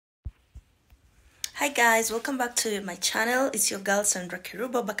Hi guys, welcome back to my channel. It's your girl Sandra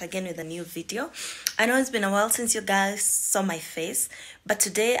Kirubo back again with a new video. I know it's been a while since you guys saw my face, but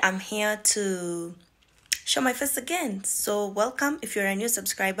today I'm here to show my face again. So welcome. If you're a new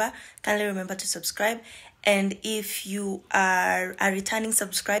subscriber, kindly remember to subscribe. And if you are a returning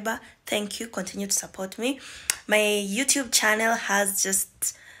subscriber, thank you. Continue to support me. My YouTube channel has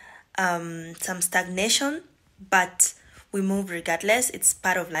just some stagnation, but we move regardless. It's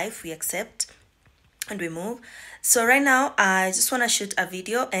part of life. We accept and we move. So right now I just want to shoot a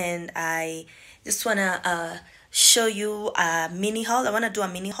video, and I just want to show you a mini haul. I want to do a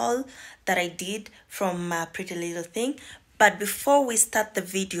mini haul that I did from Pretty Little Thing. But before we start the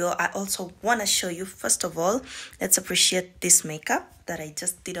video, I also want to show you, first of all, let's appreciate this makeup that I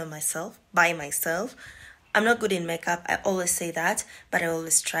just did on myself, by myself. I'm not good in makeup, I always say that, but I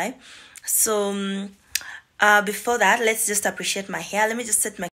always try. So before that, let's just appreciate my hair. Let me just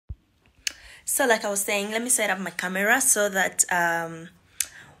set my... So like I was saying, let me set up my camera so that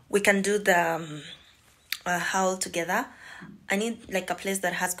we can do the haul together. I need like a place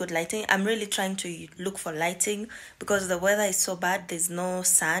that has good lighting. I'm really trying to look for lighting because the weather is so bad. There's no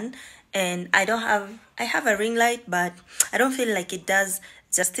sun, and I have a ring light, but I don't feel like it does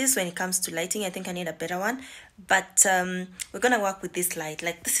justice when it comes to lighting. I think I need a better one, but we're gonna work with this light.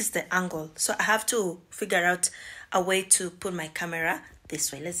 Like, this is the angle, so I have to figure out a way to put my camera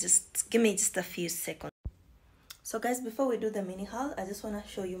this way. Let's just give me just a few seconds. So guys, before we do the mini haul, I just want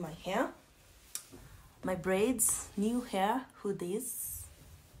to show you my hair, my braids, new hair hoodies,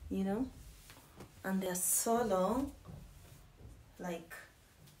 you know, and they're so long, like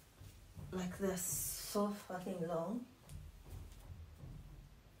they're so fucking long.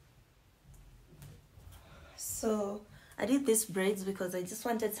 So I did these braids because I just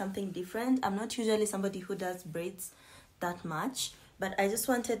wanted something different. I'm not usually somebody who does braids that much, but I just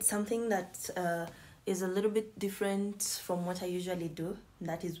wanted something that is a little bit different from what I usually do.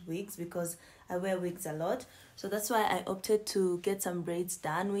 That is wigs, because I wear wigs a lot. So that's why I opted to get some braids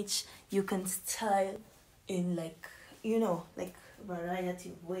done, which you can style in, like, you know, like variety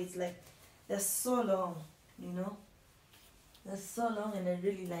of ways. Like, they're so long, you know, they're so long, and I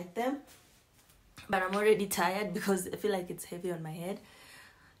really like them. But I'm already tired because I feel like it's heavy on my head.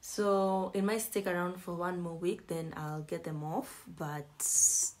 So it might stick around for one more week, then I'll get them off. But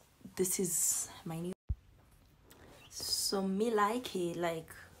this is my new... So me like it, like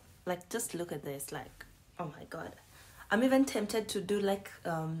just look at this, like, oh my god. I'm even tempted to do like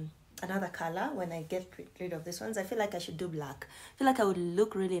another color when I get rid of these ones. I feel like I should do black. I feel like I would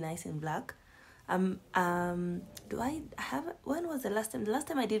look really nice in black. Do I have... When was the last time? The last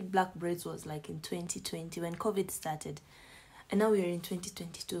time I did black braids was like in 2020 when COVID started. And now we're in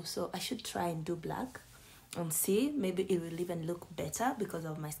 2022, so I should try and do black and see. Maybe it will even look better because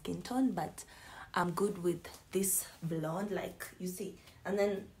of my skin tone, but I'm good with this blonde, like, you see. And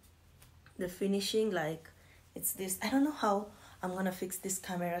then the finishing, like, it's this. I don't know how I'm gonna fix this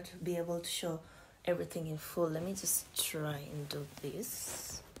camera to be able to show everything in full. Let me just try and do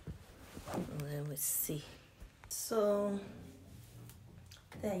this. Let me see. So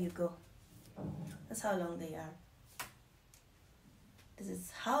there you go. That's how long they are. This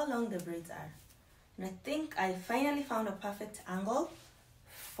is how long the braids are. And I think I finally found a perfect angle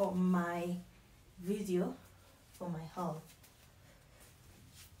for my video, for my haul.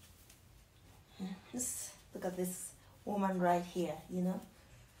 Just look at this woman right here, you know,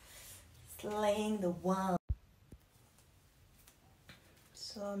 slaying the world.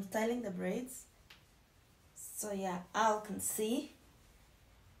 So I'm styling the braids. So yeah, Al can see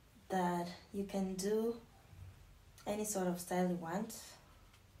that you can do any sort of style you want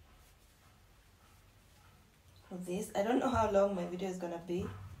for this. I don't know how long my video is gonna be,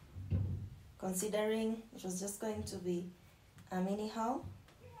 considering it was just going to be a mini haul.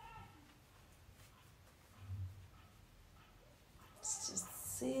 Let's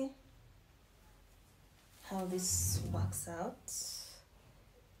just see how this works out.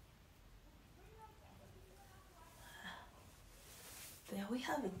 There we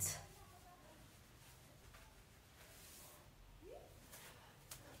have it.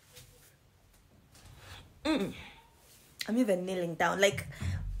 I'm even kneeling down. Like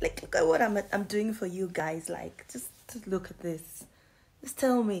look at what I'm doing for you guys. Like, just look at this. Just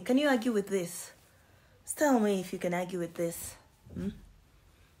tell me, can you argue with this? Just tell me if you can argue with this.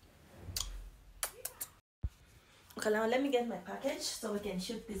 Okay, now let me get my package so we can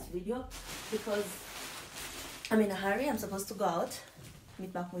shoot this video, because I'm in a hurry. I'm supposed to go out,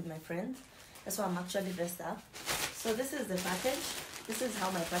 meet back with my friends. That's why I'm actually dressed up. So this is the package. This is how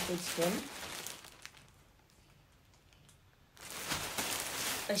my package came.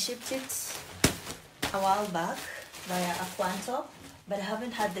 I shipped it a while back via a Quanto, but I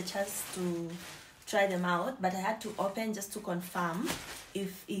haven't had the chance to try them out. But I had to open just to confirm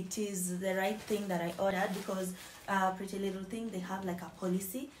if it is the right thing that I ordered, because Pretty Little Thing, they have like a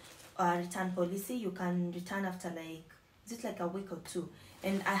policy, a return policy. You can return after like, is it like a week or two?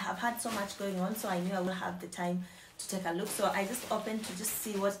 And I have had so much going on, so I knew I would have the time to take a look. So I just opened to just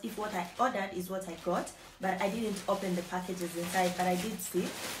see if what I ordered is what I got, but I didn't open the packages inside, but I did see.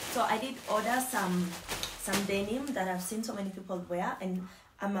 So I did order some denim that I've seen so many people wear, and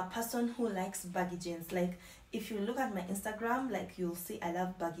I'm a person who likes baggy jeans. Like, if you look at my Instagram, like, you'll see I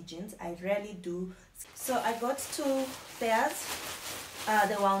love baggy jeans. I rarely do. So I got 2 pairs.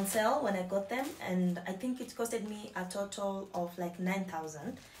 They were on sale when I got them, and I think it costed me a total of like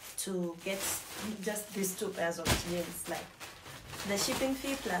 9,000 to get just these 2 pairs of jeans, like the shipping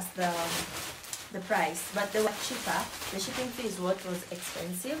fee plus the price, but they were cheaper. The shipping fee is what was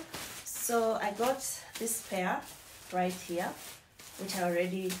expensive. So I got this pair right here, which I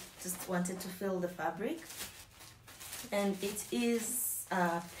already just wanted to feel the fabric, and it is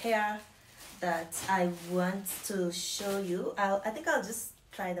a pair that I want to show you. I think I'll just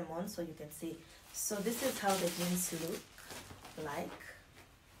try them on so you can see. So this is how the jeans look like.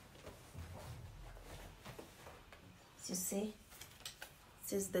 You see,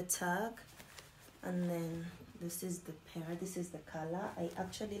 this is the tag, and then this is the pair. This is the color. I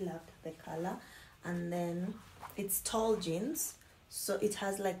actually loved the color. And then it's tall jeans, so it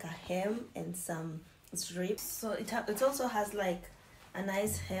has like a hem and some strips. So it also has like a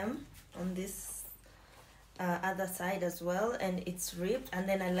nice hem on this other side as well, and it's ripped. And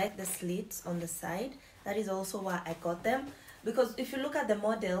then I like the slits on the side. That is also why I got them, because if you look at the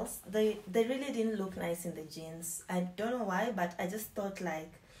models, they really didn't look nice in the jeans. I don't know why, but I just thought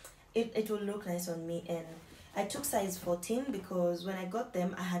like it will look nice on me. And I took size 14 because when I got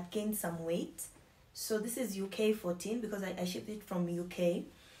them I had gained some weight. So this is UK 14 because I shipped it from UK,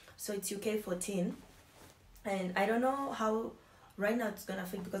 so it's UK 14. And I don't know how right now it's gonna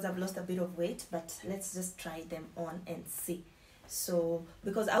fit because I've lost a bit of weight, but let's just try them on and see. So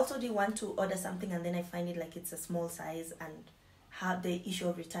because I also didn't want to order something and then I find it like it's a small size and have the issue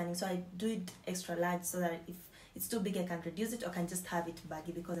of returning, so I do it extra large so that if it's too big I can reduce it or can just have it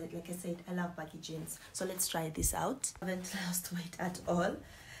baggy, because like I said, I love baggy jeans. So let's try this out. I haven't lost weight at all.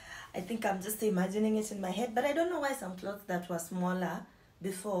 I think I'm just imagining it in my head, but I don't know why some clothes that were smaller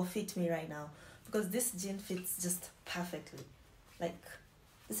before fit me right now, because this jean fits just perfectly. Like,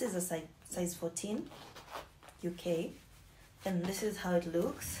 this is a size 14 UK, and this is how it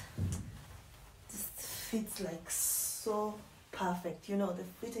looks. Just fits like so perfect, you know, the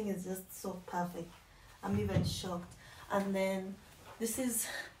fitting is just so perfect. I'm even shocked. And then this is,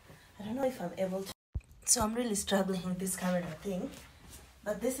 I don't know if I'm able to, so I'm really struggling with this camera thing,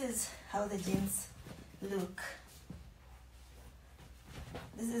 but this is how the jeans look.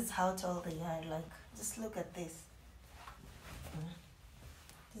 This is how tall they are. Like, just look at this.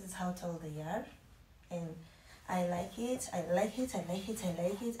 This is how tall they are, and I like it. I like it. I like it. I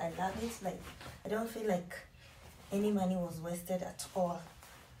like it. I love it. Like, I don't feel like any money was wasted at all.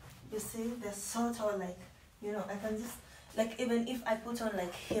 You see, they're so tall. Like, you know, I can just, like, even if I put on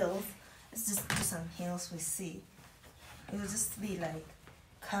like heels, let's just do some heels. We see, it will just be like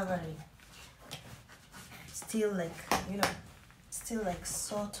covering. Still, like, you know, still like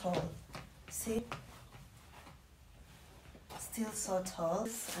so tall. See, still so tall.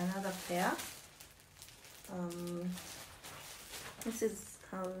 This is another pair. This is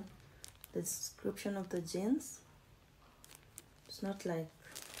how the description of the jeans. It's not like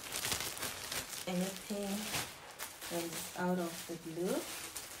anything that is out of the blue.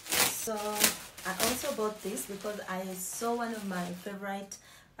 So I also bought this because I saw one of my favorite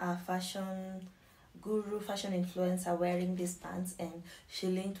fashion guru, fashion influencer wearing these pants, and she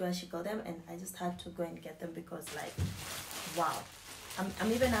linked where she got them, and I just had to go and get them because, like, wow.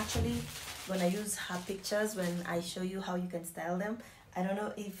 I'm even actually gonna use her pictures when I show you how you can style them. I don't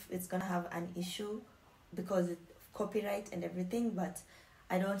know if it's gonna have an issue because it's copyright and everything, but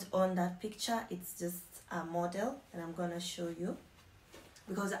I don't own that picture. It's just a model, and I'm gonna show you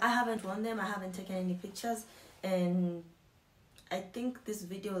because I haven't worn them. I haven't taken any pictures, and I think this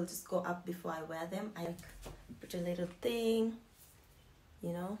video will just go up before I wear them. I like Pretty Little Thing,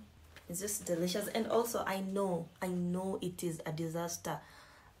 you know, it's just delicious. And also I know it is a disaster.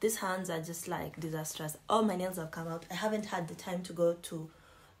 These hands are just like disastrous. All my nails have come out. I haven't had the time to go to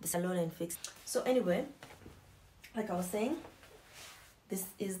the salon and fix. So anyway, like I was saying, this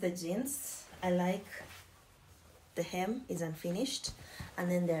is the jeans. I like the hem is unfinished,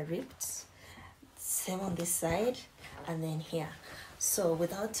 and then they're ripped. Same on this side, and then here. So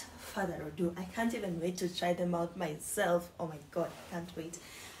without further ado, I can't even wait to try them out myself. Oh my god, I can't wait.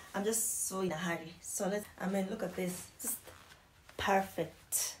 I'm just so in a hurry. So look at this. Just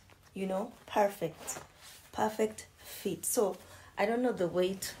perfect, you know, perfect fit. So I don't know the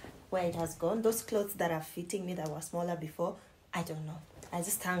weight where it has gone. Those clothes that are fitting me that were smaller before, I don't know. I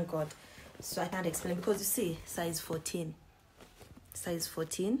just thank God. So I can't explain, because you see, size 14,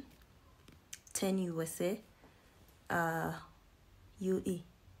 10 USA, UE,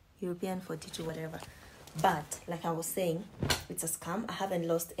 European 42, whatever. But like I was saying, it's a scam. I haven't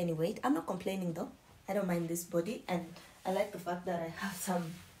lost any weight. I'm not complaining though. I don't mind this body, and I like the fact that I have some,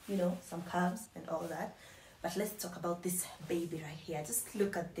 you know, some curves and all that. But let's talk about this baby right here. Just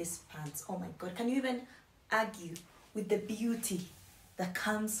look at these pants. Oh my god, can you even argue with the beauty that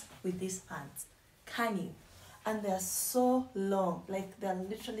comes with these pants? Can you? And they're so long, like they're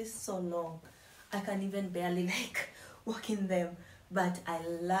literally so long. I can even barely like walk in them, but I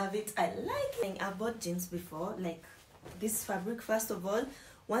love it. I like it. I bought jeans before, like this fabric. First of all,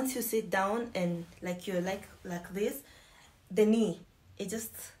 once you sit down and like you're like this, the knee, it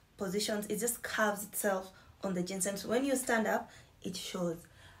just positions, it just carves itself on the jeans, and so when you stand up, it shows.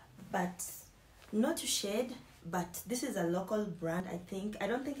 But not to shade, but this is a local brand. I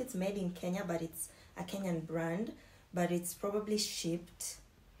don't think it's made in Kenya, but it's a Kenyan brand, but it's probably shipped,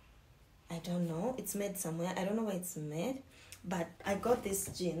 I don't know, it's made somewhere, I don't know where it's made. But I got these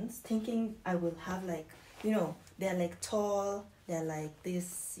jeans thinking I will have, like, you know, they're like tall, they're like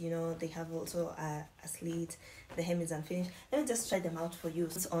this, you know, they have also a slit, the hem is unfinished. Let me just try them out for you.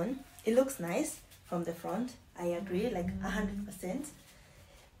 It's on, it looks nice from the front, I agree, like 100%.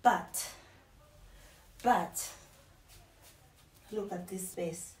 But look at this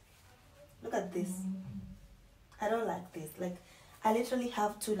space, look at this. I don't like this. Like, I literally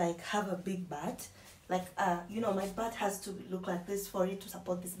have to like have a big butt, like you know, my butt has to look like this for it to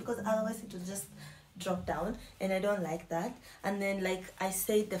support this, because otherwise it will just drop down, and I don't like that. And then, like I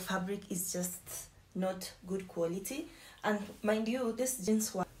say, the fabric is just not good quality. And mind you, this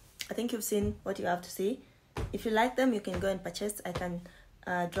jeans one, I think you've seen what you have to see. If you like them, you can go and purchase. I can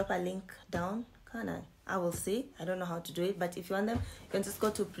drop a link down. Can I will see. I don't know how to do it, but if you want them, you can just go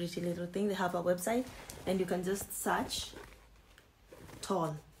to Pretty Little Thing. They have a website, and you can just search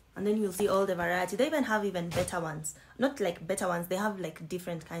tall, and then you'll see all the variety. They even have even better ones, not like better ones, they have like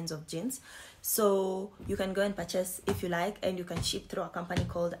different kinds of jeans. So you can go and purchase if you like, and you can ship through a company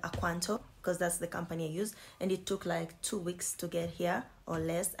called Aquanto, because that's the company I use, and it took like 2 weeks to get here or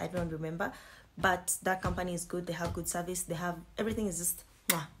less, I don't remember. But that company is good, they have good service, they have everything is just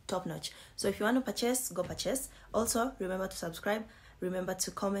top notch. So if you want to purchase, go purchase. Also remember to subscribe, remember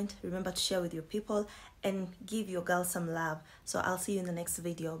to comment, remember to share with your people, and give your girl some love. So I'll see you in the next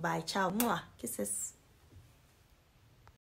video. Bye, ciao, mwah, kisses.